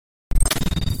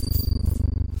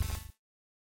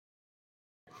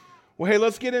Well, hey,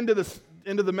 let's get into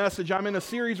the message. I'm in a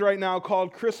series right now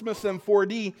called Christmas in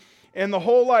 4D, and the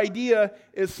whole idea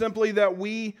is simply that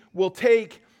we will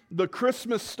take the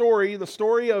Christmas story, the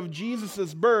story of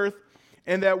Jesus' birth,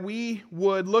 and that we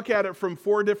would look at it from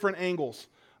 4 different angles.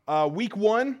 Week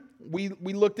 1, we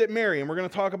looked at Mary, and we're going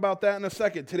to talk about that in a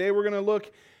second. Today we're going to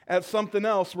look at something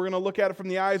else. We're going to look at it from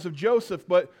the eyes of Joseph,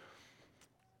 but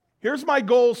here's my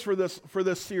goals for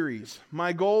this series.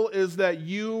 My goal is that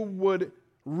you would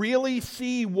really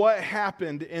see what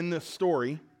happened in this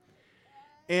story,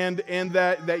 and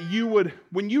that you would,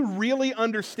 when you really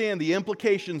understand the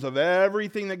implications of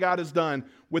everything that God has done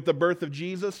with the birth of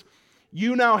Jesus,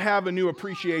 you now have a new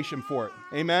appreciation for it.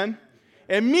 Amen?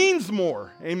 It means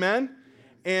more. Amen?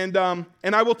 And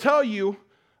I will tell you,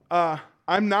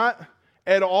 I'm not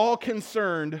at all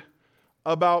concerned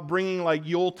about bringing like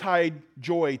Yuletide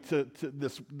joy to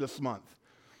this month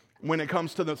when it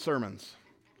comes to the sermons.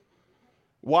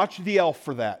 Watch The Elf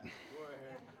for that.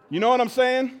 You know what I'm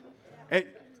saying? And,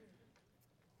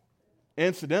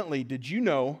 incidentally, did you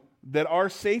know that our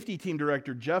safety team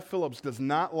director, Jeff Phillips, does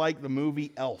not like the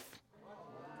movie Elf?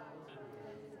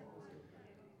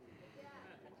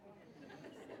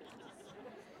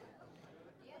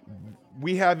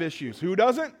 We have issues. Who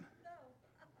doesn't?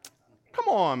 Come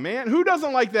on, man. Who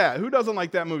doesn't like that? Who doesn't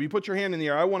like that movie? Put your hand in the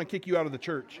air. I want to kick you out of the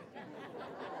church.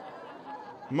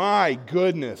 My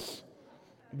goodness.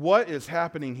 What is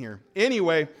happening here?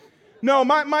 Anyway, no,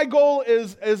 my goal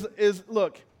is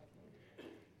look,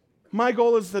 my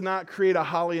goal is to not create a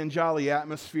holly and jolly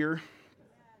atmosphere.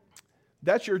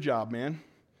 That's your job, man.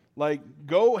 Like,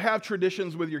 go have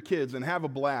traditions with your kids and have a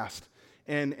blast.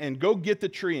 And go get the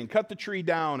tree and cut the tree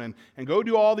down and go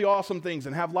do all the awesome things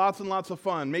and have lots and lots of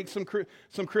fun. Make some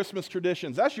Christmas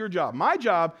traditions. That's your job. My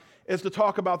job is to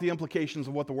talk about the implications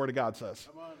of what the Word of God says.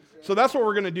 So that's what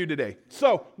we're going to do today.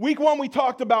 So week 1, we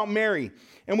talked about Mary.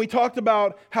 And we talked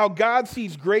about how God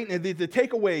sees greatness. The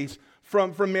takeaways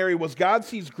from Mary was God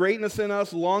sees greatness in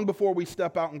us long before we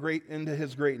step out into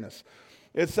His greatness.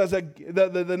 It says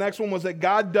that the next one was that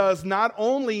God does not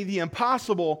only the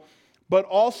impossible, but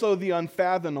also the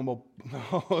unfathomable.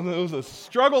 There was a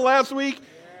struggle last week,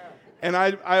 and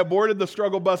I aborted the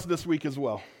struggle bus this week as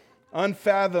well.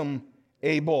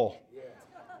 Unfathomable.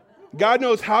 God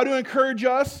knows how to encourage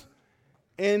us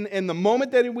in the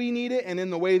moment that we need it and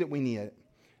in the way that we need it.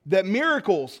 That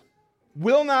miracles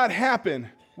will not happen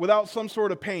without some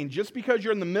sort of pain. Just because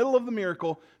you're in the middle of the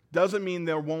miracle doesn't mean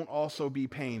there won't also be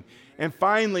pain. And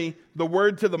finally, the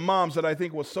word to the moms that I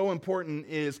think was so important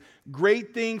is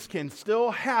great things can still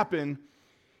happen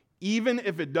even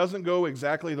if it doesn't go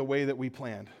exactly the way that we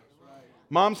planned. Right.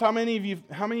 Moms, how many of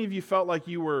you felt like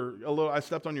you were I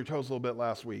stepped on your toes a little bit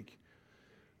last week?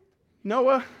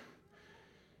 Noah?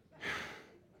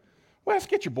 Wes,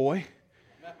 get your boy.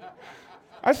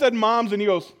 I said moms, and he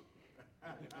goes,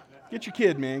 get your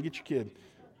kid, man, get your kid.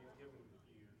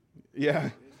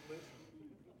 Yeah.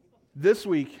 This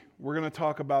week, we're going to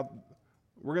talk about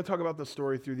the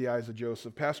story through the eyes of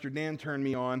Joseph. Pastor Dan turned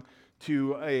me on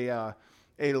to a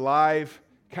live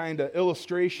kind of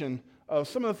illustration of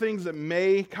some of the things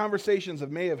conversations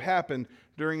that may have happened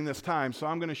during this time. So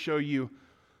I'm going to show you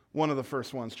one of the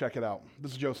first ones. Check it out.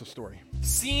 This is Joseph's story.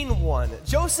 Scene 1.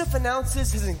 Joseph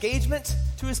announces his engagement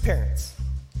to his parents.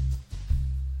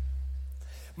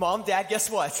 Mom, Dad, guess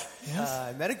what? Yes.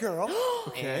 I met a girl,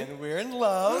 okay, and we're in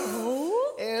love,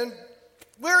 and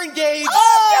we're engaged.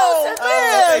 Oh,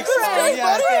 Joseph!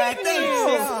 Yeah.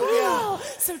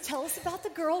 So tell us about the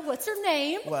girl. What's her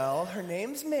name? Well, her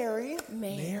name's Mary.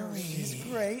 Mary. She's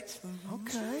great.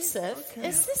 Okay. Joseph,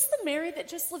 is this the Mary that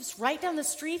just lives right down the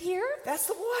street here? That's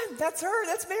the one. That's her.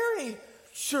 That's Mary.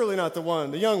 Surely not the one,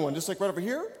 the young one, just like right over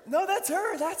here? No, that's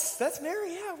her. That's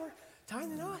Mary. Yeah, we're tying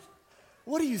the knot.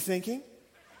 What are you thinking?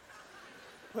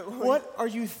 What are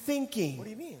you thinking? What do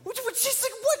you mean? She's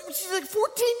like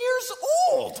 14 years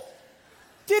old.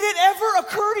 Did it ever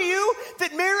occur to you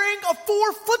that marrying a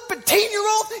 4-foot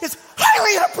petite-year-old is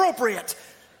highly inappropriate?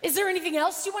 Is there anything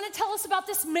else you want to tell us about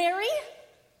this Mary?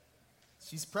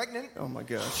 She's pregnant. Oh my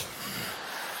gosh.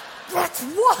 What?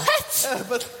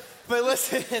 But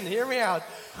listen, hear me out.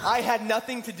 I had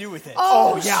nothing to do with it.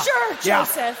 Oh yeah. Sure,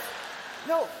 Joseph.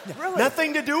 No, really.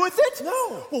 Nothing to do with it?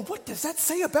 No. Well, what does that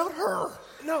say about her?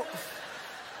 No.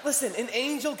 Listen, an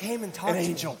angel came and talked to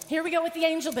me. Here we go with the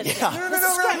angel business. Yeah.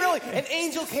 No, really. An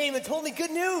angel came and told me good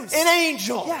news. An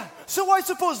angel? Yeah. So I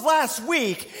suppose last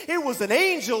week it was an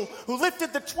angel who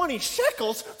lifted the 20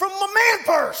 shekels from a man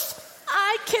purse.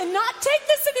 I cannot take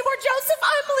this anymore, Joseph.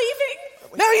 I'm leaving.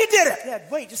 Now you did it. Dad,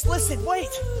 wait, just listen,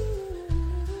 wait.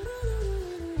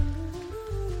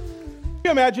 Can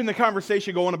you imagine the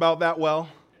conversation going about that well?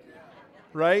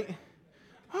 right?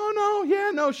 Oh, no,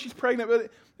 yeah, no, she's pregnant.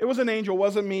 But it was an angel, it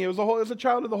wasn't me. It was a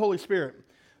child of the Holy Spirit.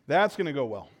 That's going to go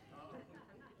well.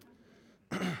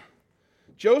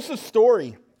 Joseph's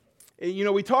story, you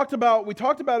know, we talked about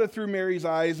it through Mary's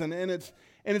eyes, and it's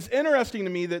interesting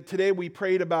to me that today we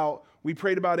prayed about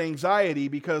anxiety,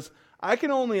 because I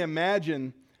can only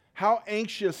imagine how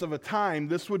anxious of a time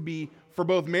this would be for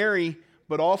both Mary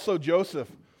but also Joseph,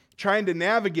 trying to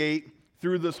navigate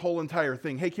through this whole entire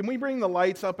thing. Hey, can we bring the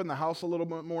lights up in the house a little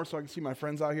bit more so I can see my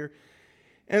friends out here?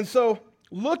 And so,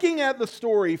 looking at the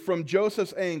story from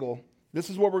Joseph's angle, this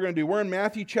is what we're going to do. We're in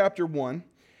Matthew chapter 1,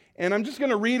 and I'm just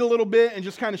going to read a little bit and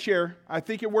just kind of share. I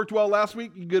think it worked well last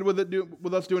week. You good with it?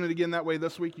 With us doing it again that way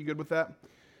this week? You good with that?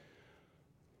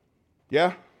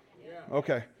 Yeah? Yeah.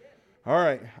 Okay. All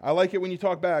right. I like it when you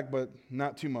talk back, but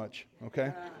not too much.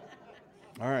 Okay?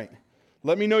 All right.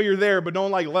 Let me know you're there, but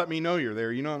don't let me know you're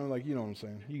there. You know what I'm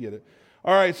saying. You get it.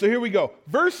 All right, so here we go.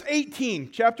 Verse 18,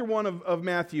 chapter 1 of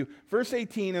Matthew, verse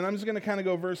 18, and I'm just going to kind of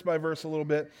go verse by verse a little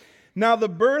bit. Now the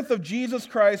birth of Jesus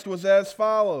Christ was as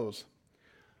follows.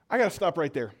 I got to stop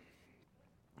right there.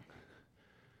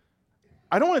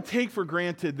 I don't want to take for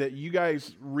granted that you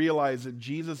guys realize that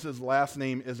Jesus' last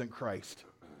name isn't Christ.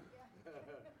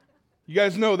 You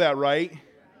guys know that, right?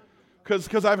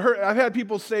 Because I've had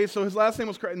people say, so his last name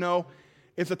was Christ. No,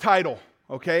 it's a title,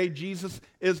 okay? Jesus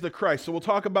is the Christ. So we'll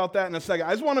talk about that in a second.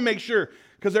 I just want to make sure,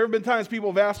 because there have been times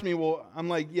people have asked me, well, I'm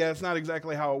like, yeah, it's not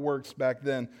exactly how it works back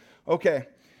then. Okay.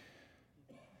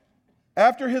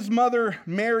 After his mother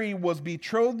Mary was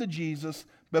betrothed to Jesus,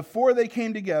 before they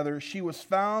came together, she was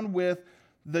found with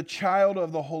the child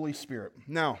of the Holy Spirit.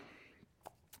 Now,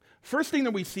 first thing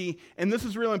that we see, and this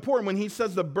is really important, when he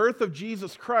says the birth of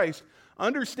Jesus Christ,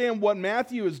 understand what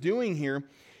Matthew is doing here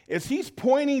is he's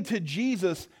pointing to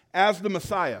Jesus as the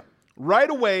Messiah. Right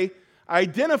away,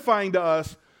 identifying to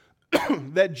us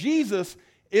that Jesus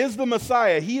is the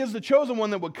Messiah. He is the chosen one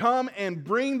that would come and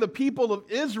bring the people of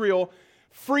Israel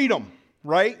freedom,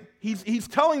 right? He's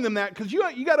telling them that because you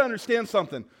got to understand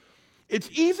something. It's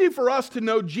easy for us to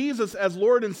know Jesus as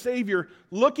Lord and Savior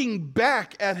looking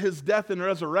back at his death and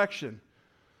resurrection.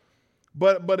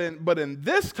 But in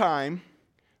this time,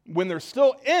 when they're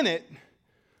still in it,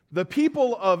 the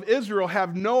people of Israel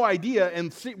have no idea,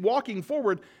 and walking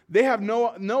forward, they have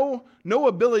no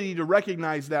ability to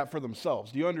recognize that for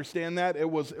themselves. Do you understand that? It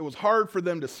was hard for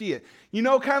them to see it. You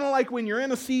know, kind of like when you're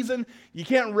in a season, you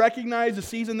can't recognize the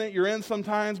season that you're in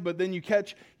sometimes, but then you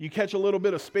catch a little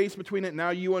bit of space between it. Now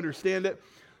you understand it.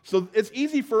 So it's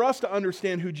easy for us to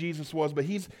understand who Jesus was, but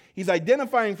he's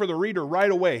identifying for the reader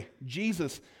right away.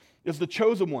 Jesus is the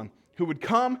chosen one who would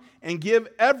come and give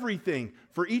everything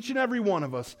for each and every one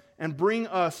of us and bring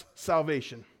us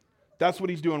salvation. That's what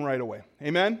he's doing right away.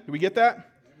 Amen? Do we get that?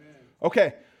 Amen.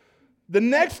 Okay. The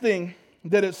next thing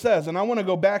that it says, and I want to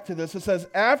go back to this, it says,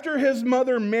 after his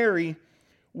mother Mary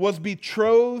was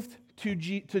betrothed to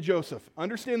Joseph.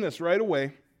 Understand this right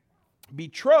away.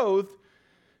 Betrothed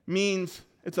means,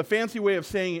 it's a fancy way of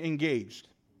saying engaged.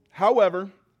 However,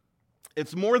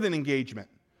 it's more than engagement.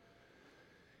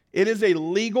 It is a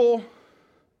legal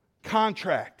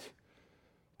contract.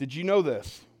 Did you know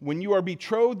this? When you are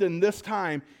betrothed in this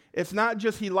time, it's not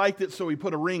just he liked it so he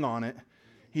put a ring on it.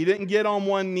 He didn't get on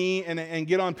one knee and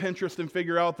get on Pinterest and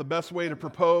figure out the best way to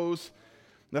propose.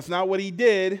 That's not what he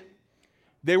did.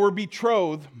 They were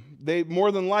betrothed.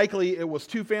 More than likely, it was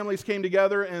two families came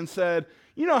together and said,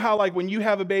 you know how like when you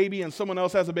have a baby and someone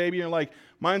else has a baby and you're like,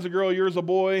 mine's a girl, yours a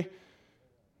boy.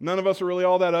 None of us are really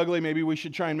all that ugly. Maybe we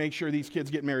should try and make sure these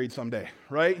kids get married someday,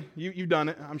 right? You've done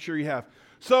it. I'm sure you have.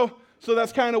 So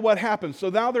that's kind of what happens. So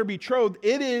now they're betrothed.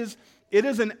 It is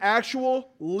an actual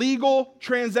legal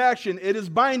transaction. It is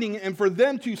binding, and for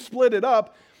them to split it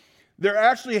up, there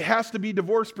actually has to be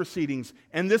divorce proceedings.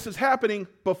 And this is happening,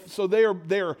 so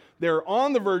they're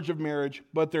on the verge of marriage,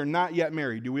 but they're not yet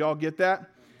married. Do we all get that?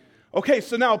 Okay,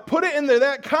 so now put it into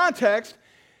that context,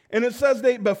 and it says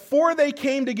before they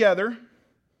came together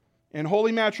in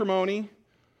holy matrimony,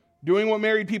 doing what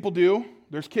married people do.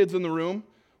 There's kids in the room.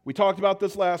 We talked about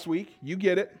this last week. You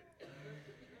get it.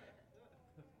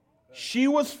 She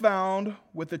was found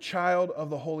with the child of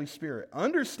the Holy Spirit.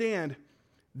 Understand,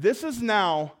 this is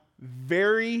now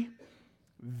very,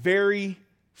 very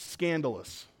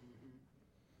scandalous.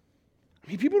 I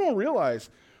mean, people don't realize.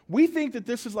 We think that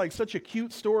this is like such a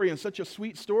cute story and such a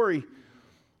sweet story,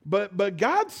 but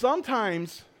God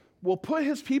sometimes will put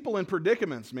his people in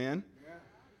predicaments, man.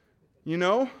 You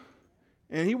know?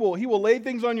 And he will lay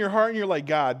things on your heart and you're like,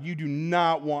 God, you do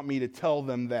not want me to tell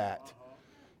them that.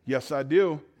 Yes, I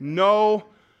do. No,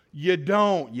 you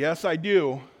don't. Yes, I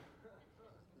do.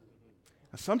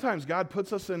 Sometimes God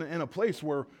puts us in a place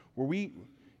where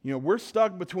we're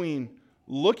stuck between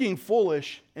looking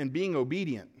foolish and being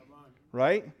obedient,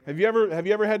 right? Have you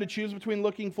ever had to choose between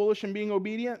looking foolish and being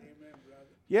obedient? Amen,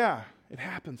 yeah, it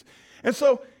happens. And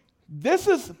so this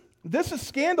is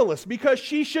scandalous because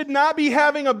she should not be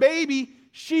having a baby.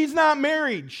 She's not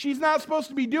married. She's not supposed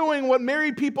to be doing what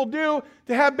married people do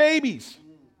to have babies.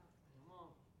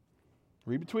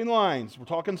 Read between the lines. We're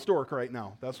talking stork right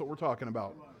now. That's what we're talking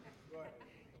about.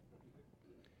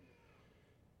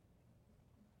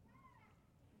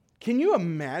 Can you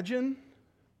imagine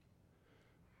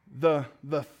the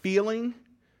feeling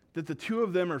that the two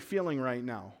of them are feeling right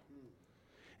now?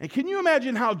 And can you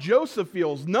imagine how Joseph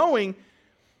feels knowing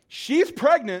she's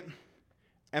pregnant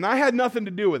and I had nothing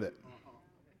to do with it?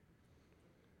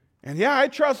 And yeah, I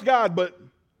trust God, but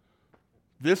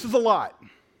this is a lot,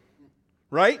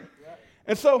 right?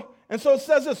 And so it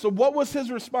says this. So what was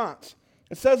his response?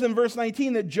 It says in verse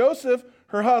 19 that Joseph,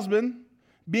 her husband,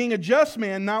 being a just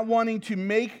man, not wanting to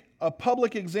make a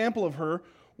public example of her,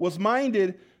 was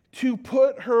minded to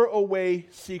put her away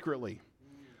secretly.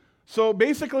 So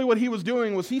basically what he was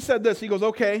doing was he said this. He goes,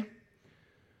 okay,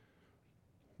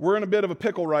 we're in a bit of a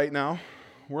pickle right now.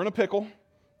 We're in a pickle,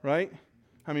 right?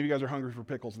 How many of you guys are hungry for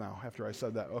pickles now after I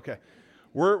said that? Okay.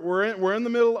 We're in the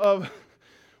middle of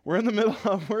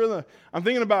I'm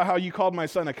thinking about how you called my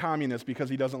son a communist because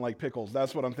he doesn't like pickles.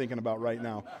 That's what I'm thinking about right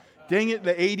now. Dang it,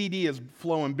 the ADD is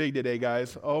flowing big today,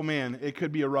 guys. Oh man, it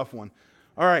could be a rough one.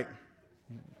 All right.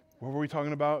 What were we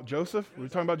talking about? Joseph? Were we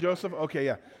talking about Joseph? Okay,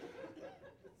 yeah.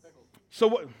 So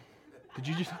what? Did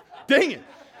you just? Dang it.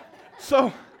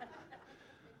 So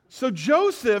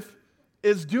Joseph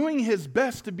is doing his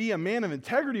best to be a man of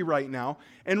integrity right now.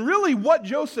 And really what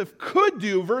Joseph could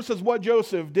do versus what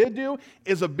Joseph did do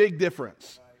is a big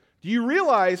difference. Do you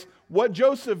realize what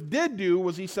Joseph did do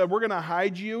was he said, we're going to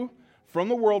hide you from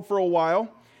the world for a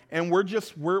while, and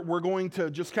we're going to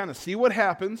just kind of see what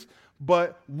happens.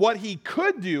 But what he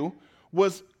could do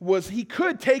was he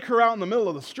could take her out in the middle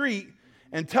of the street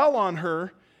and tell on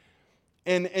her,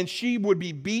 and she would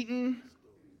be beaten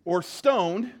or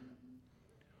stoned.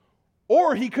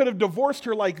 Or he could have divorced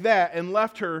her like that and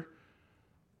left her,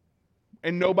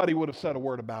 and nobody would have said a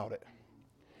word about it.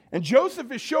 And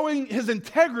Joseph is showing his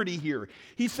integrity here.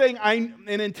 He's saying, and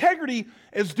integrity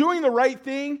is doing the right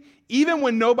thing even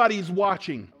when nobody's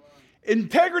watching.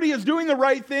 Integrity is doing the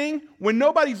right thing when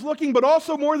nobody's looking, but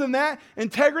also more than that,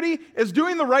 integrity is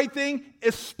doing the right thing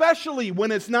especially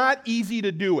when it's not easy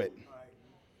to do it.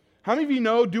 How many of you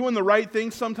know doing the right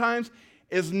thing sometimes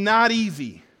is not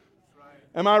easy?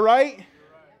 Am I right?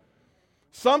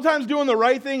 Sometimes doing the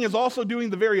right thing is also doing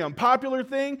the very unpopular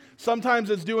thing. Sometimes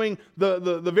it's doing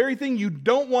the very thing you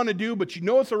don't want to do, but you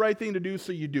know it's the right thing to do,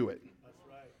 so you do it. That's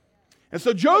right. And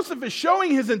so Joseph is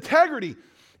showing his integrity.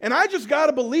 And I just got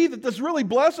to believe that this really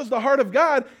blesses the heart of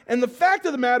God. And the fact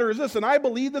of the matter is this, and I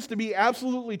believe this to be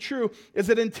absolutely true, is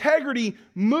that integrity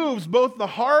moves both the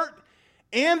heart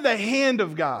and the hand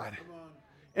of God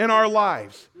in our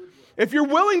lives. If you're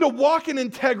willing to walk in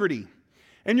integrity,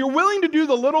 and you're willing to do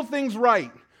the little things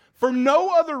right for no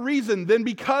other reason than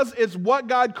because it's what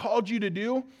God called you to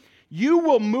do, you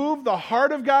will move the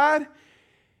heart of God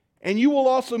and you will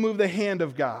also move the hand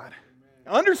of God.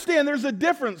 Amen. Understand there's a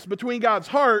difference between God's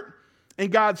heart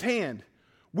and God's hand.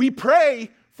 We pray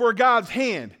for God's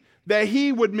hand, that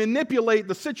He would manipulate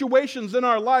the situations in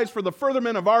our lives for the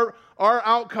furtherment of our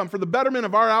outcome, for the betterment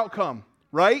of our outcome,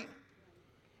 right?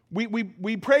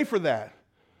 We pray for that.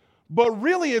 But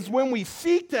really it's when we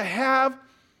seek to have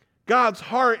God's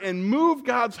heart and move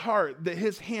God's heart that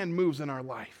His hand moves in our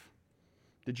life.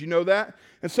 Did you know that?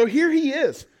 And so here He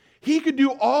is. He could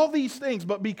do all these things,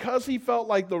 but because He felt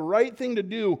like the right thing to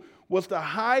do was to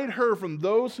hide her from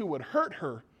those who would hurt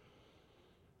her,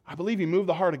 I believe He moved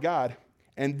the heart of God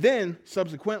and then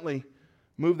subsequently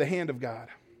moved the hand of God.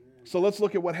 So let's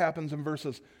look at what happens in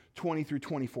verses 20 through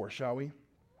 24, shall we?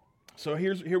 So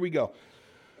here we go.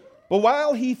 But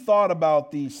while he thought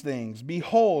about these things,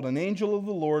 behold, an angel of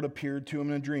the Lord appeared to him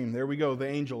in a dream. There we go, the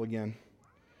angel again.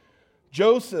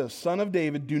 Joseph, son of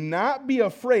David, do not be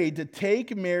afraid to take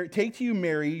to you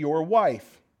Mary, your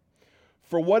wife,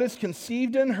 for what is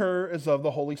conceived in her is of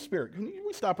the Holy Spirit. Can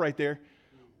we stop right there?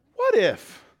 What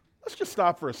if, let's just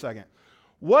stop for a second.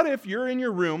 What if you're in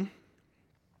your room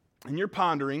and you're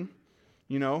pondering,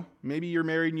 maybe you're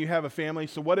married and you have a family,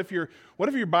 so what if you're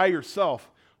by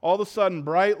yourself? All of a sudden,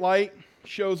 bright light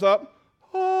shows up.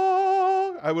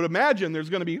 Oh, I would imagine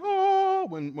there's going to be, oh,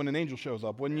 when an angel shows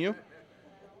up, wouldn't you?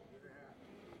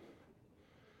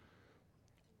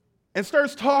 And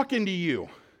starts talking to you.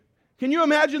 Can you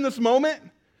imagine this moment?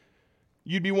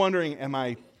 You'd be wondering, am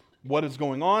I What is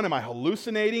going on? Am I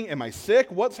hallucinating? Am I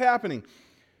sick? What's happening?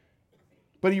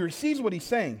 But he receives what he's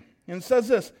saying. And it says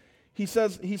this. He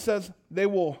says,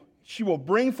 she will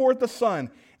bring forth a son,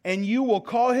 and you will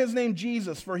call his name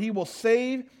Jesus, for he will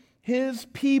save his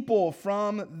people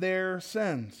from their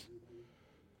sins.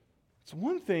 It's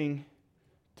one thing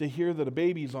to hear that a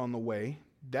baby's on the way.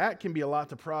 That can be a lot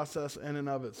to process in and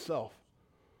of itself.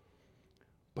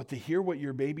 But to hear what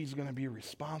your baby's going to be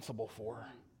responsible for,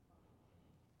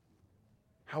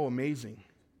 how amazing.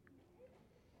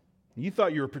 You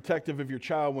thought you were protective of your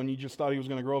child when you just thought he was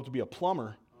going to grow up to be a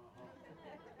plumber.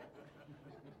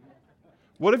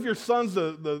 What if your son's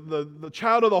the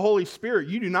child of the Holy Spirit?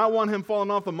 You do not want him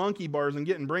falling off the monkey bars and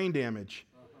getting brain damage.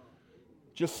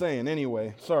 Just saying,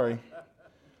 anyway. Sorry.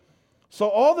 So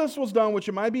all this was done, which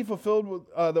it might be fulfilled,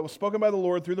 that was spoken by the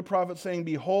Lord through the prophet, saying,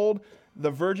 Behold, the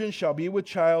virgin shall be with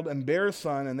child and bear a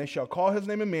son, and they shall call his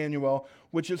name Emmanuel,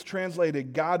 which is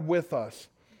translated, God with us.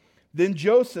 Then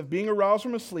Joseph, being aroused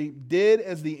from his sleep, did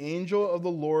as the angel of the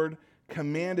Lord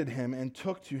commanded him, and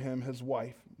took to him his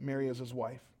wife, Mary as his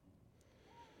wife.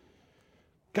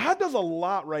 God does a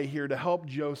lot right here to help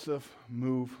Joseph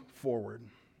move forward.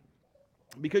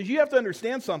 Because you have to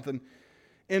understand something.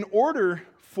 In order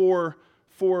for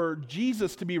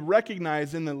Jesus to be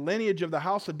recognized in the lineage of the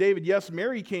house of David, yes,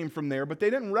 Mary came from there, but they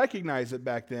didn't recognize it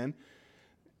back then.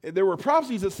 There were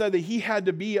prophecies that said that he had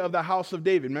to be of the house of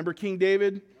David. Remember King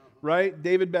David, right?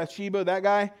 David Bathsheba, that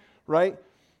guy, right?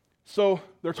 So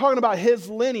they're talking about his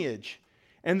lineage,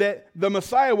 and that the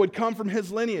Messiah would come from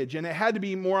his lineage, and it had to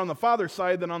be more on the father's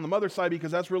side than on the mother's side,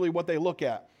 because that's really what they look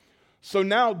at. So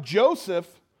now Joseph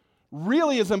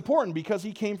really is important because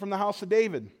he came from the house of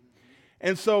David.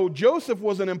 And so Joseph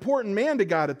was an important man to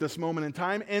God at this moment in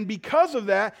time, and because of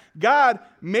that, God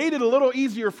made it a little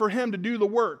easier for him to do the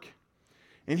work.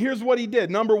 And here's what he did.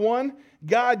 Number one,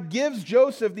 God gives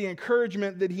Joseph the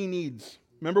encouragement that he needs.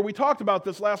 Remember, we talked about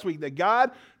this last week, that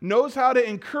God knows how to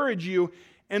encourage you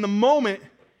in the moment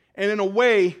and in a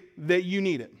way that you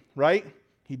need it, right?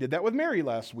 He did that with Mary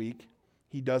last week.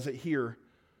 He does it here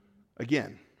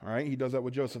again, all right? He does that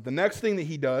with Joseph. The next thing that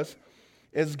he does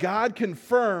is God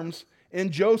confirms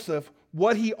in Joseph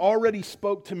what he already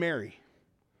spoke to Mary.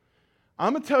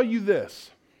 I'm going to tell you this.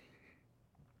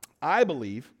 I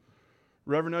believe,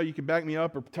 Reverend O, you can back me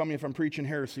up or tell me if I'm preaching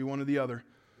heresy, one or the other.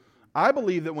 I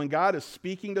believe that when God is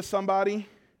speaking to somebody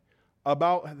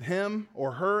about him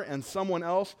or her and someone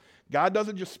else, God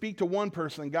doesn't just speak to one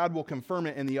person, God will confirm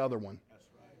it in the other one. That's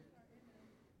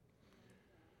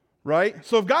right?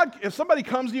 So if somebody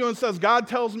comes to you and says, God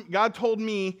told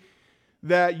me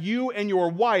that you and your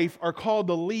wife are called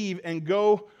to leave and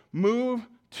go move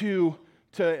to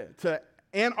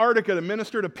Antarctica to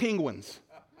minister to penguins.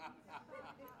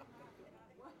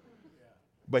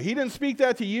 But he didn't speak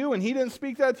that to you and he didn't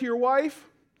speak that to your wife,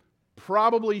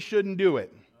 probably shouldn't do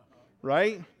it,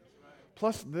 right?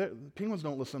 Plus, the penguins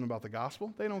don't listen about the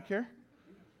gospel. They don't care.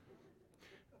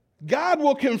 God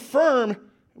will confirm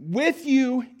with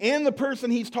you and the person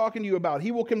he's talking to you about.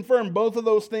 He will confirm both of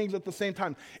those things at the same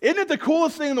time. Isn't it the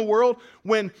coolest thing in the world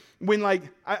when I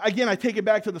take it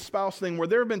back to the spouse thing, where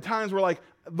there have been times where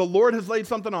the Lord has laid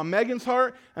something on Megan's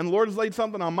heart and the Lord has laid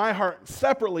something on my heart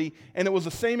separately, and it was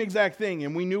the same exact thing,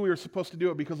 and we knew we were supposed to do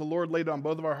it because the Lord laid it on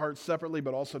both of our hearts separately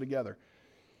but also together.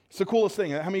 It's the coolest thing.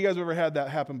 How many of you guys have ever had that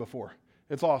happen before?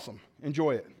 It's awesome.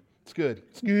 Enjoy it. It's good.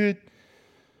 It's good.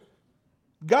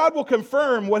 God will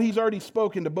confirm what he's already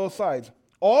spoken to both sides.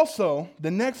 Also,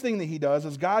 the next thing that he does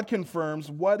is God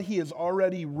confirms what he has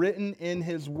already written in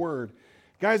his word.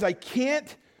 Guys, I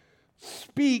can't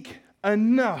speak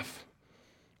enough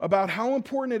about how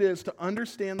important it is to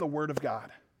understand the word of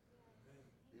God.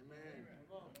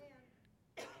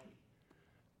 Amen.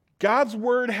 God's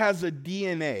word has a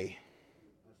DNA,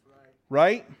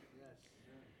 right?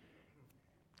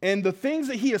 And the things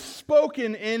that he has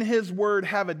spoken in his word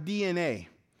have a DNA.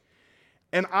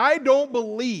 And I don't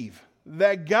believe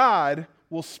that God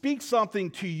will speak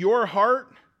something to your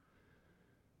heart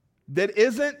that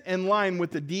isn't in line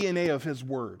with the DNA of his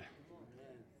word.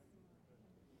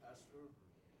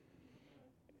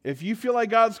 If you feel like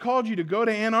God's called you to go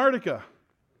to Antarctica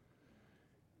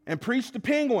and preach to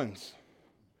penguins,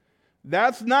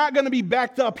 that's not going to be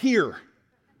backed up here,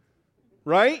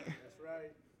 right?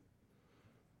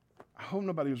 I hope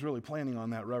nobody was really planning on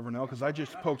that, Reverend L, because I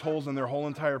just poked holes in their whole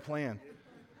entire plan.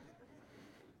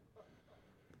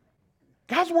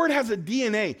 God's word has a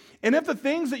DNA. And if the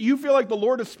things that you feel like the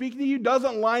Lord is speaking to you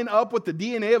doesn't line up with the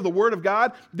DNA of the word of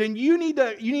God, then you need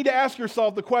to ask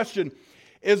yourself the question,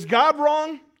 is God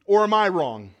wrong or am I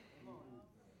wrong?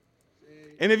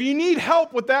 And if you need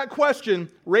help with that question,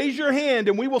 raise your hand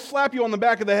and we will slap you on the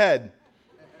back of the head.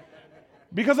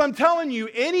 Because I'm telling you,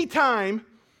 anytime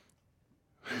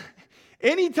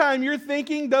your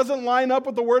thinking doesn't line up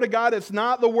with the Word of God, it's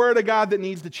not the Word of God that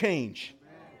needs to change.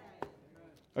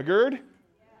 Agreed?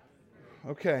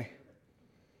 Okay.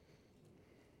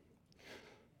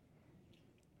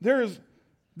 There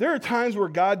are times where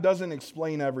God doesn't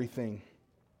explain everything,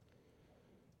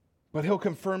 but He'll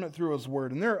confirm it through His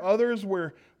Word. And there are others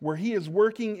where He is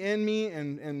working in me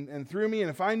and through me, and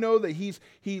if I know that He's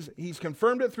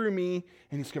confirmed it through me,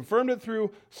 and He's confirmed it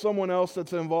through someone else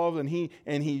that's involved, and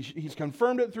He's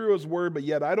confirmed it through His Word, but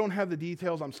yet I don't have the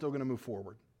details, I'm still going to move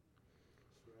forward.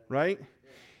 Right?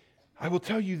 I will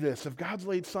tell you this, if God's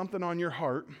laid something on your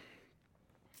heart,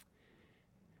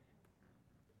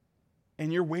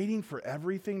 and you're waiting for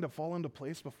everything to fall into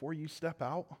place before you step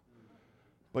out,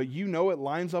 but you know it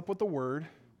lines up with the Word,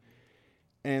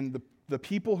 and the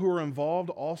people who are involved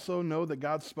also know that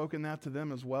God's spoken that to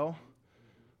them as well,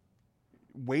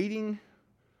 waiting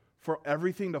for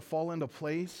everything to fall into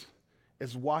place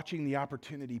is watching the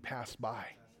opportunity pass by. Right.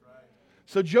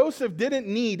 So Joseph didn't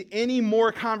need any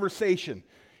more conversation.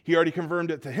 He already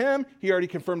confirmed it to him. He already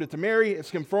confirmed it to Mary.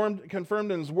 It's confirmed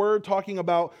in His Word, talking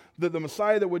about the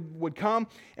Messiah that would come.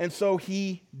 And so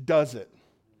he does it.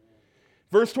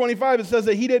 Verse 25, it says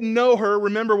that he didn't know her.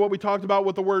 Remember what we talked about,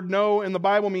 what the word know in the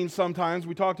Bible means sometimes.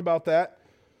 We talked about that.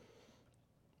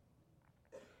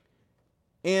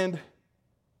 And it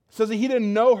says that he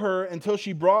didn't know her until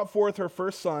she brought forth her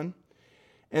first son.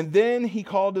 And then they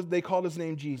called his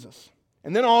name Jesus.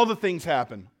 And then all the things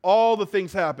happen. All the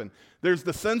things happen. There's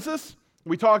the census.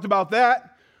 We talked about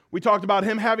that. We talked about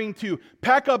him having to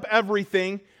pack up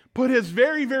everything, put his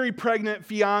very, very pregnant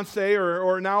fiance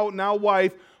or now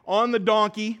wife on the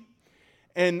donkey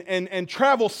and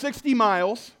travel 60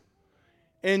 miles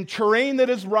in terrain that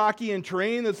is rocky and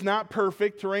terrain that's not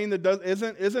perfect, terrain that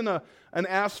isn't an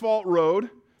asphalt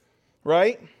road,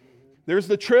 right? There's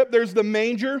the trip, there's the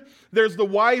manger, there's the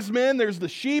wise men, there's the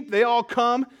sheep. They all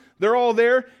come. They're all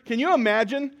there. Can you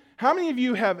imagine? How many of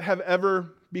you have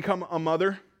ever become a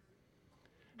mother?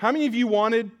 How many of you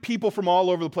wanted people from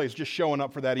all over the place just showing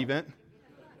up for that event?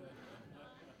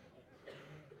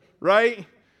 Right?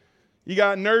 You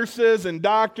got nurses and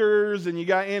doctors, and you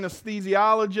got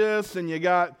anesthesiologists, and you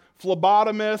got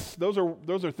phlebotomists.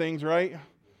 Those are things, right?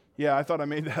 Yeah, I thought I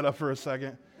made that up for a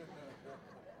second.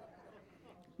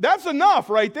 That's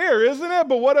enough right there, isn't it?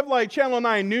 But what if like Channel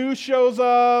 9 News shows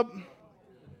up?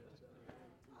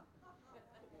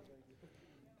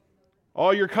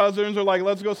 All your cousins are like,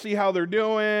 let's go see how they're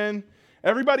doing.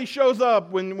 Everybody shows up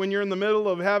when you're in the middle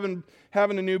of having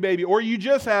a new baby. Or you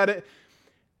just had it.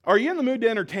 Are you in the mood to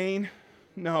entertain?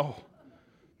 No.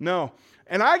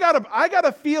 And I got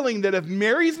a feeling that if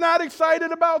Mary's not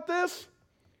excited about this,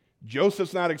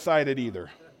 Joseph's not excited either.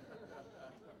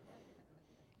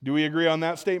 Do we agree on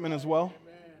that statement as well?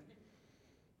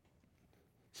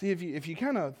 See, if you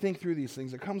kind of think through these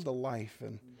things, it comes to life.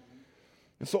 And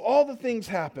so all the things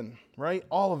happen, right?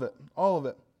 All of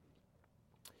it.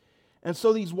 And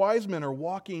so these wise men are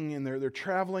walking and they're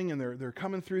traveling and they're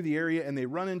coming through the area and they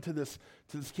run into this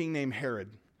king named Herod.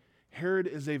 Herod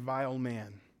is a vile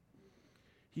man.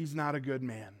 He's not a good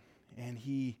man. And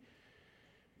he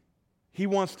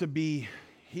wants to be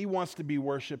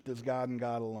worshiped as God and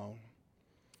God alone.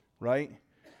 Right?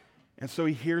 And so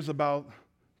he hears about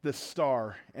this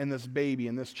star and this baby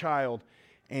and this child,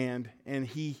 and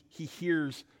he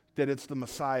hears that it's the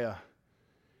Messiah.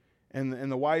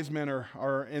 And the wise men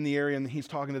are in the area, and he's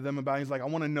talking to them about it. He's like, I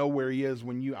want to know where he is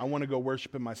I want to go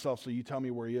worship him myself, so you tell me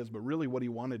where he is. But really what he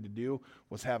wanted to do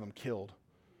was have him killed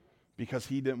because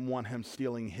he didn't want him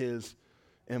stealing his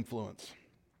influence,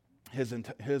 his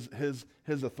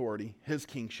authority, his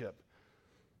kingship.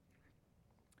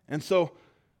 And so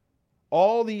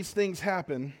all these things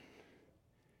happen,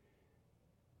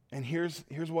 and here's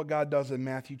what God does in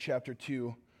Matthew chapter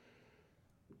 2,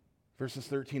 verses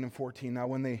 13 and 14. Now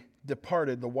when they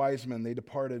departed, the wise men, they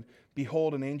departed,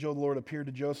 behold, an angel of the Lord appeared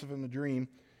to Joseph in a dream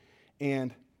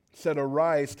and said,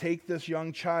 Arise, take this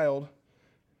young child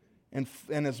and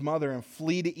his mother and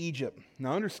flee to Egypt.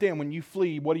 Now understand, when you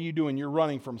flee, what are you doing? You're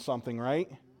running from something, right?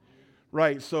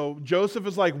 Right, so Joseph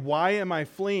is like, why am I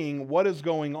fleeing? What is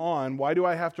going on? Why do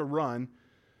I have to run?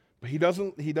 But he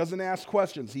doesn't ask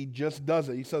questions. He just does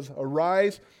it. He says,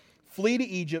 Arise, flee to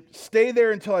Egypt, stay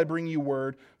there until I bring you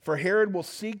word, for Herod will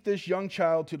seek this young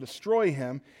child to destroy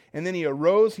him. And then he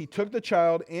arose, he took the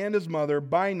child and his mother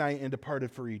by night and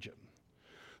departed for Egypt.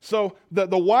 So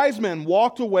the wise men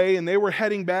walked away and they were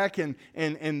heading back, and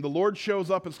the Lord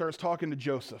shows up and starts talking to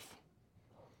Joseph.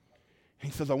 He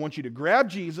says, I want you to grab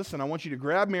Jesus, and I want you to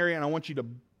grab Mary, and I want you to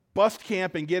bust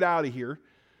camp and get out of here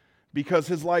because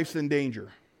his life's in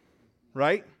danger.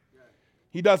 Right?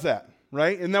 He does that,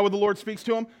 right? Isn't that what the Lord speaks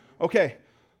to him? Okay,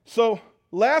 so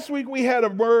last week we had a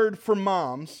word for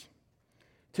moms.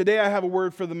 Today I have a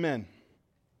word for the men.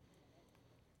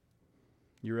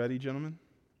 You ready, gentlemen?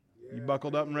 Yeah. You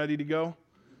buckled up and ready to go?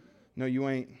 No, you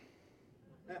ain't.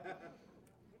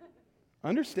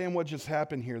 Understand what just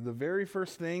happened here. The very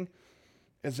first thing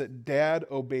is that Dad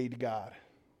obeyed God.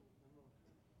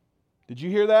 Did you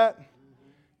hear that?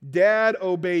 Dad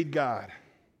obeyed God.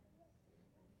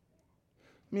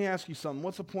 Let me ask you something.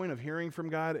 What's the point of hearing from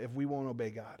God if we won't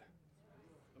obey God?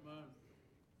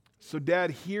 So Dad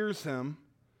hears him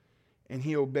and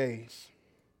he obeys.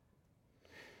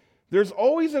 There's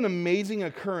always an amazing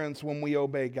occurrence when we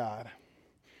obey God.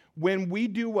 When we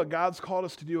do what God's called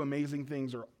us to do, amazing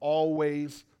things are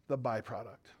always the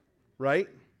byproduct, right?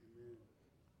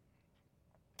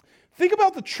 Think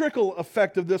about the trickle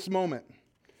effect of this moment.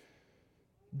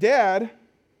 Dad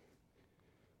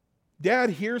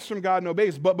hears from God and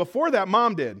obeys, but before that,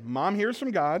 Mom did. Mom hears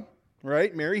from God,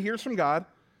 right? Mary hears from God.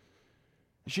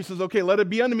 She says, okay, let it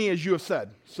be unto me as you have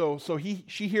said. So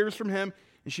she hears from him,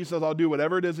 and she says, I'll do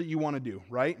whatever it is that you want to do,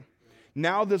 right?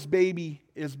 Now this baby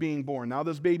is being born. Now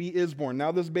this baby is born.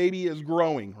 Now this baby is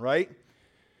growing, right?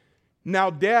 Now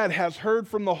Dad has heard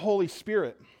from the Holy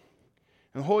Spirit.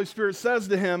 And the Holy Spirit says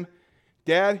to him,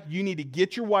 Dad, you need to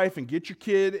get your wife and get your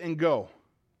kid and go.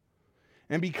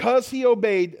 And because he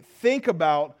obeyed, think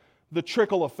about the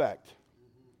trickle effect.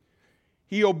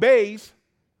 He obeys.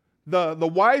 The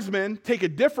wise men take a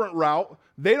different route.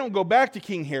 They don't go back to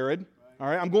King Herod. All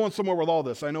right, I'm going somewhere with all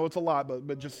this. I know it's a lot,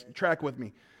 but just track with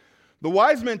me. The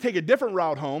wise men take a different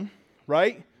route home,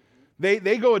 right?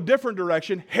 They go a different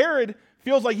direction. Herod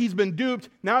feels like he's been duped.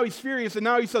 Now he's furious, and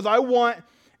now he says, I want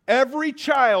every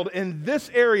child in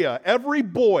this area, every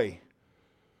boy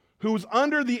who's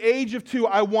under the age of 2,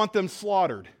 I want them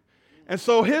slaughtered. And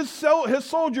so his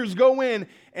soldiers go in,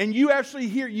 and you actually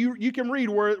hear, you can read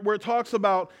where it talks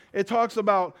about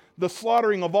the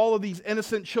slaughtering of all of these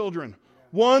innocent children,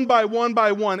 one by one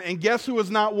by one. And guess who is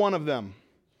not one of them?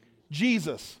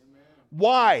 Jesus.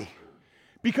 Why?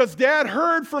 Because Dad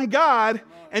heard from God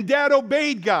and Dad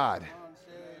obeyed God.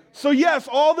 So yes,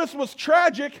 all this was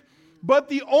tragic, but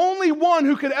the only one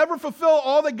who could ever fulfill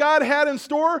all that God had in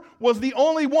store was the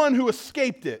only one who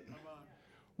escaped it.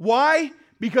 Why?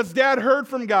 Because Dad heard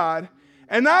from God.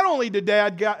 And not only did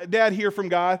Dad hear from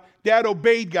God, Dad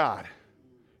obeyed God.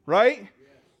 Right?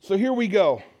 So here we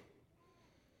go.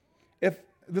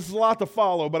 This is a lot to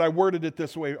follow, but I worded it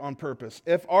this way on purpose.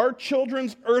 If our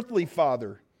children's earthly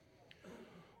father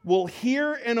will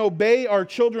hear and obey our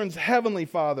children's heavenly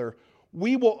Father,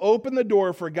 we will open the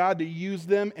door for God to use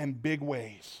them in big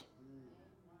ways.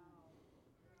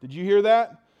 Did you hear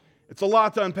that? It's a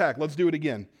lot to unpack. Let's do it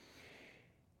again.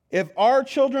 If our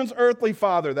children's earthly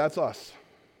father, that's us,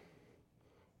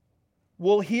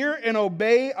 will hear and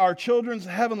obey our children's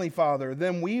heavenly Father,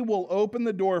 then we will open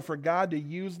the door for God to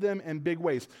use them in big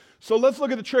ways. So let's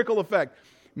look at the trickle effect.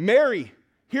 Mary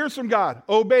hears from God,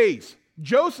 obeys.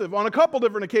 Joseph, on a couple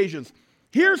different occasions,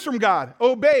 hears from God,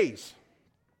 obeys.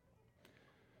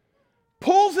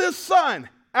 Pulls his son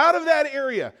out of that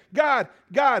area. God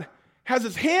has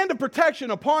his hand of protection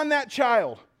upon that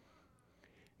child.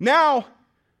 Now,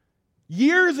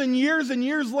 years and years and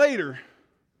years later,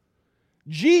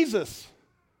 Jesus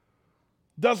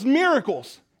does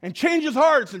miracles and changes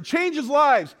hearts and changes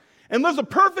lives and lives a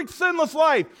perfect sinless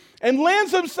life and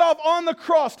lands himself on the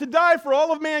cross to die for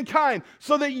all of mankind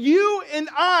so that you and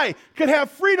I could have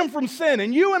freedom from sin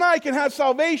and you and I can have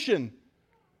salvation.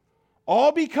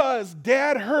 All because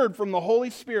Dad heard from the Holy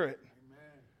Spirit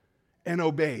and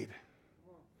obeyed.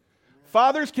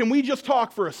 Fathers, can we just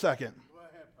talk for a second?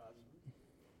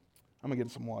 I'm going to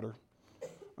get some water.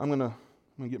 I'm going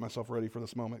to get myself ready for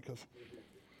this moment because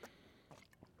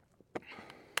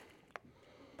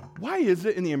why is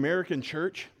it in the American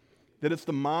church that it's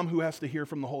the mom who has to hear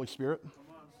from the Holy Spirit?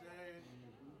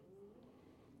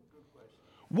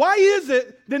 Why is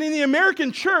it that in the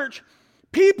American church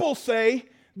people say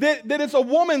that it's a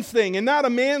woman's thing and not a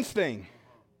man's thing?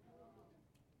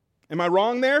 Am I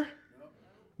wrong there?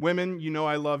 Women, you know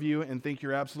I love you and think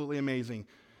you're absolutely amazing.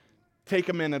 Take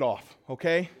a minute off,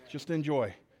 okay? Just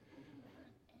enjoy.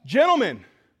 Gentlemen,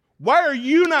 why are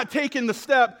you not taking the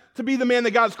step to be the man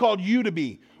that God's called you to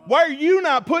be? Why are you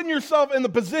not putting yourself in the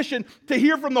position to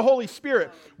hear from the Holy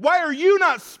Spirit? Why are you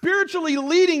not spiritually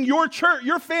leading your church,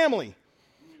 your family?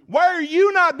 Why are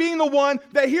you not being the one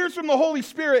that hears from the Holy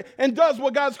Spirit and does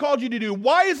what God's called you to do?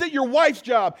 Why is it your wife's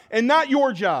job and not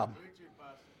your job?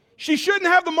 She shouldn't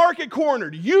have the market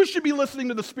cornered. You should be listening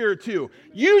to the Spirit too.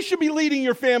 You should be leading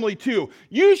your family too.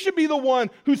 You should be the one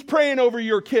who's praying over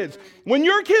your kids. When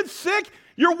your kid's sick,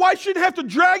 your wife shouldn't have to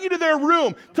drag you to their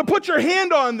room to put your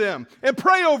hand on them and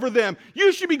pray over them.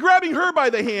 You should be grabbing her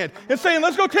by the hand and saying,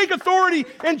 let's go take authority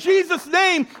in Jesus'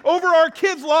 name over our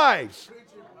kids' lives.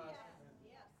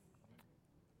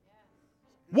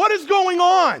 What is going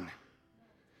on?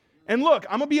 And look,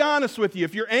 I'm going to be honest with you.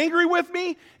 If you're angry with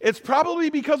me, it's probably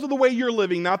because of the way you're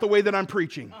living, not the way that I'm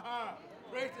preaching.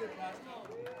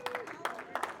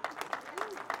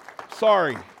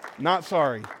 Sorry, not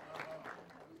sorry.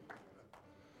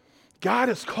 God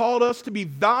has called us to be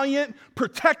valiant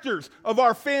protectors of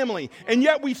our family, and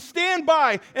yet we stand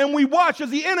by and we watch as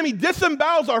the enemy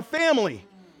disembowels our family.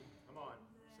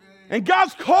 And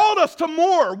God's called us to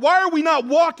more. Why are we not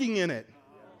walking in it?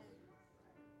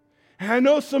 And I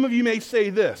know some of you may say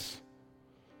this,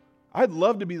 I'd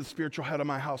love to be the spiritual head of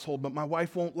my household, but my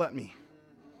wife won't let me.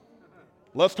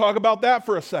 Let's talk about that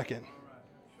for a second.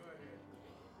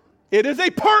 It is a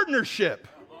partnership.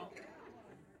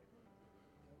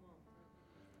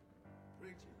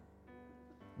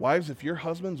 Wives, if your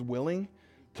husband's willing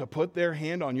to put their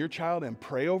hand on your child and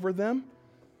pray over them,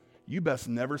 you best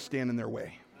never stand in their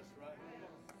way.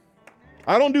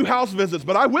 I don't do house visits,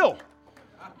 but I will.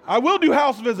 I will do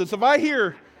house visits. If I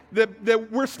hear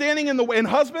that we're standing in the way, and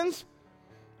husbands,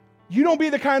 you don't be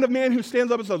the kind of man who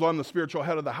stands up and says, well, I'm the spiritual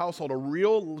head of the household. A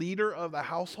real leader of the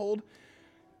household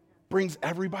brings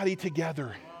everybody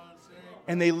together,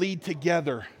 and they lead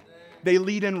together. They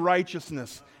lead in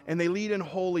righteousness, and they lead in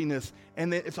holiness,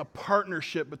 and it's a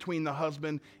partnership between the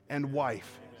husband and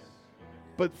wife.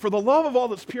 But for the love of all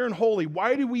that's pure and holy,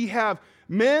 why do we have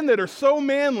men that are so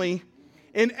manly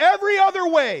in every other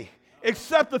way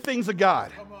except the things of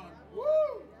God?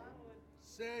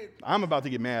 I'm about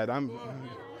to get mad. You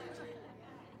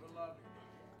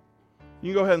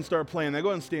can go ahead and start playing that. Go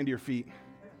ahead and stand to your feet.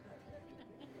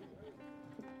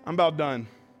 I'm about done.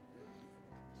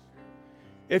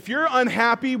 If you're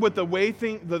unhappy with the way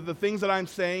the things that I'm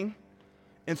saying,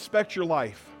 inspect your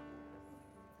life.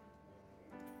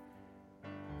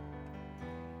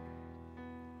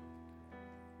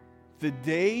 The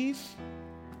days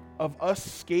of us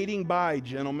skating by,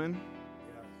 gentlemen,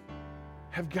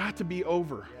 have got to be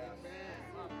over.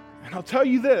 And I'll tell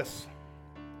you this.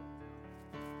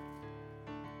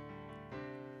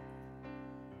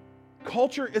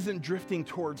 Culture isn't drifting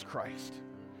towards Christ.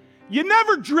 You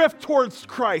never drift towards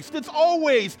Christ. It's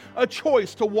always a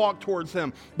choice to walk towards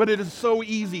Him. But it is so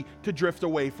easy to drift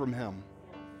away from Him.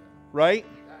 Right?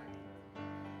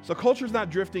 So culture's not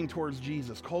drifting towards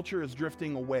Jesus. Culture is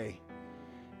drifting away.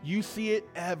 You see it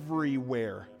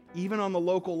everywhere, even on the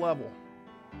local level.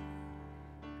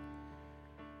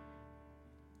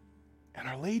 And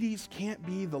our ladies can't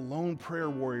be the lone prayer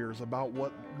warriors about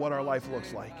what our life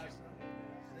looks like.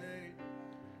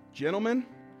 Gentlemen,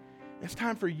 it's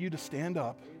time for you to stand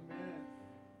up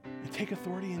and take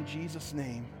authority in Jesus'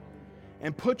 name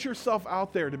and put yourself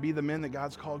out there to be the men that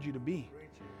God's called you to be.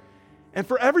 And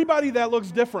for everybody, that looks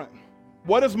different.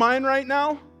 What is mine right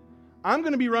now? I'm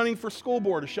going to be running for school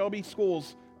board of Shelby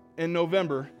Schools in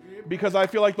November because I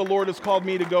feel like the Lord has called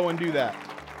me to go and do that.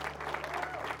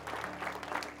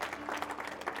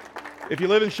 If you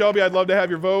live in Shelby, I'd love to have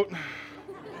your vote.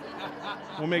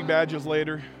 We'll make badges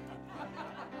later.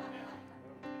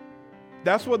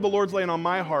 That's what the Lord's laying on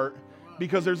my heart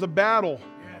because there's a battle.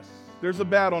 There's a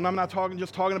battle, and I'm not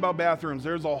just talking about bathrooms.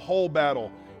 There's a whole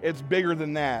battle. It's bigger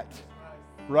than that,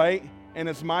 right? And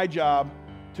it's my job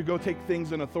to go take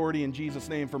things in authority in Jesus'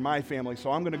 name for my family,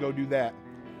 so I'm going to go do that,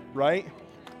 right?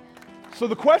 So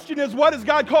the question is, what is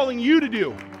God calling you to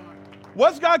do?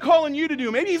 What's God calling you to do?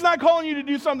 Maybe He's not calling you to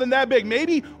do something that big.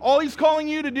 Maybe all He's calling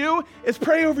you to do is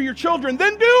pray over your children.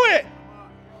 Then do it.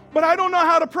 But I don't know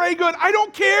how to pray good. I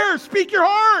don't care. Speak your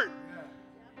heart.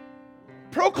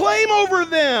 Proclaim over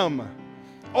them.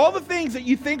 All the things that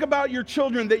you think about your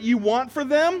children that you want for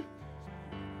them,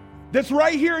 that's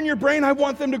right here in your brain. I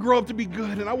want them to grow up to be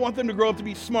good, and I want them to grow up to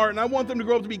be smart, and I want them to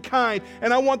grow up to be kind,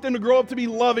 and I want them to grow up to be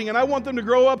loving, and I want them to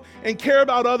grow up and care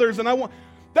about others, and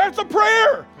that's a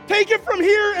prayer. Take it from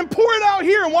here and pour it out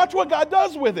here and watch what God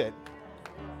does with it.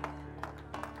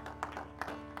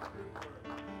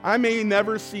 I may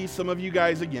never see some of you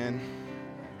guys again,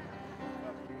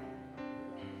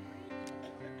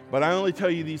 but I only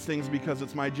tell you these things because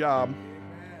it's my job.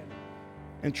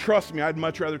 And trust me, I'd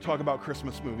much rather talk about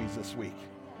Christmas movies this week.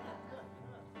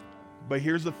 But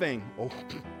here's the thing.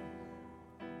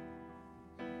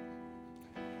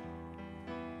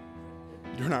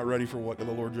 You're not ready for what the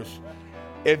Lord just...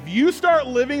 If you start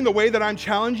living the way that I'm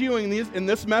challenging you in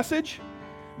this message,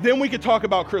 then we could talk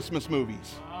about Christmas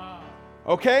movies.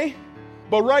 Okay?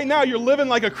 But right now you're living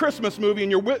like a Christmas movie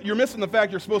and you're missing the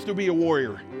fact you're supposed to be a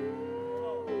warrior.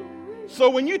 So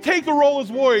when you take the role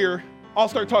as warrior, I'll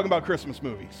start talking about Christmas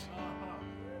movies.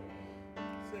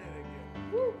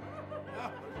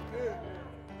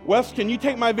 Wes, can you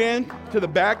take my van to the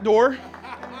back door?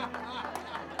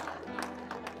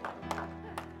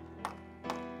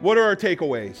 What are our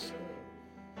takeaways?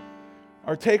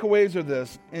 Our takeaways are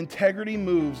this: integrity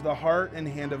moves the heart and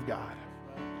hand of God.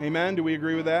 Amen? Do we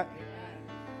agree with that?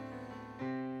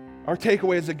 Our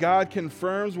takeaway is that God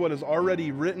confirms what is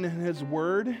already written in His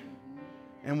Word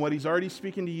and what He's already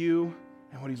speaking to you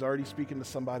and what He's already speaking to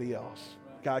somebody else.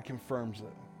 God confirms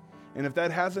it. And if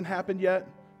that hasn't happened yet,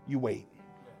 you wait.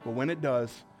 But when it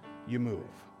does, you move.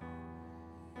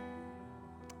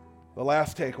 The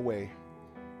last takeaway: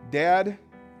 Dad,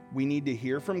 we need to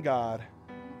hear from God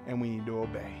and we need to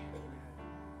obey.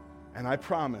 And I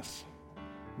promise,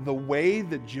 the way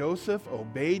that Joseph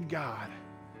obeyed God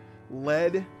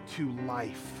led to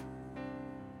life.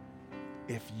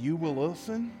 If you will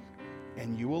listen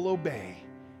and you will obey,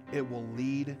 it will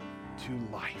lead to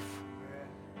life.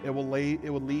 It will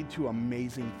lead to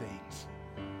amazing things.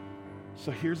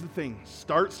 So here's the thing.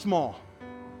 Start small.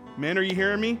 Men, are you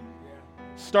hearing me?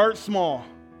 Start small,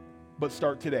 but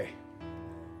start today.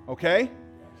 Okay?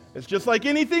 It's just like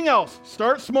anything else.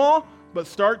 Start small, but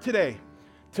start today.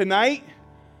 Tonight,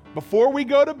 before we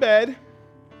go to bed,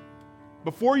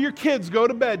 before your kids go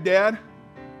to bed, Dad,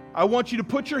 I want you to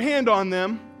put your hand on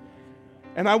them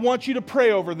and I want you to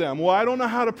pray over them. Well, I don't know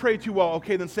how to pray too well.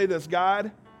 Okay, then say this: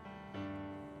 God,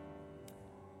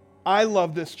 I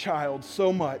love this child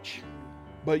so much,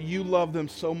 but you love them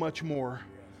so much more.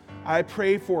 I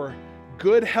pray for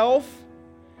good health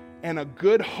and a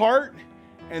good heart,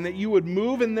 and that you would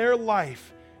move in their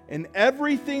life, and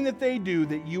everything that they do,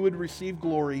 that you would receive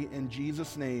glory in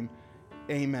Jesus' name.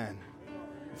 Amen.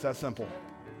 It's that simple.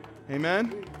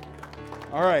 Amen?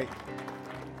 All right.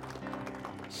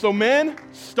 So men,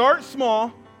 start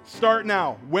small, start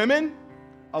now. Women,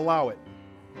 allow it.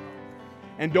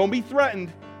 And don't be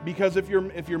threatened, because if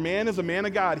your man is a man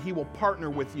of God, he will partner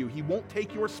with you. He won't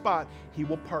take your spot. He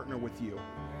will partner with you.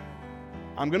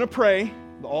 I'm going to pray.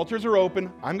 The altars are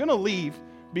open. I'm going to leave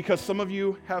because some of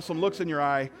you have some looks in your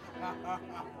eye.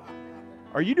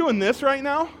 Are you doing this right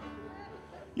now?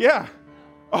 Yeah.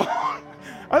 Oh,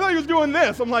 I thought he was doing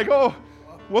this. I'm like, oh,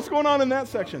 what's going on in that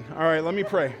section? All right, let me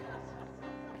pray.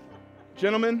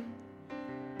 Gentlemen,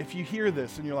 if you hear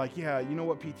this and you're like, yeah, you know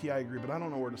what, PT, I agree, but I don't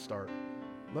know where to start.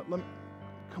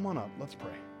 Come on up. Let's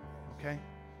pray, okay?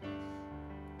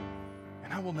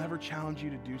 And I will never challenge you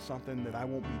to do something that I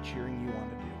won't be cheering you on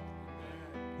to do.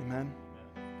 Amen?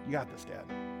 You got this, Dad.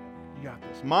 You got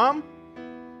this. Mom,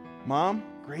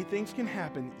 great things can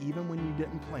happen even when you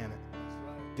didn't plan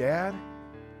it. Dad,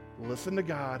 listen to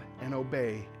God and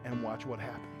obey and watch what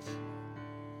happens.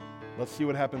 Let's see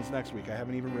what happens next week. I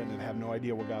haven't even written it. I have no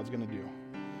idea what God's going to do.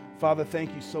 Father,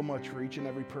 thank you so much for each and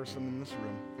every person in this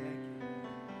room.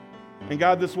 And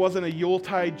God, this wasn't a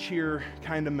Yuletide cheer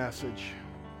kind of message,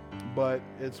 but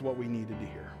it's what we needed to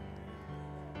hear.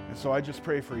 And so I just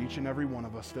pray for each and every one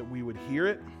of us that we would hear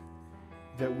it,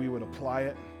 that we would apply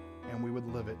it, and we would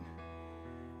live it.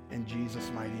 In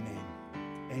Jesus' mighty name.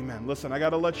 Amen. Listen, I got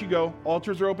to let you go.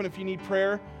 Altars are open if you need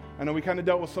prayer. I know we kind of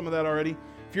dealt with some of that already.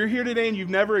 If you're here today and you've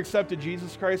never accepted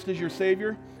Jesus Christ as your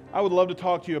Savior, I would love to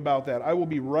talk to you about that. I will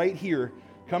be right here.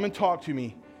 Come and talk to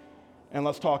me, and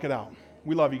let's talk it out.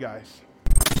 We love you guys.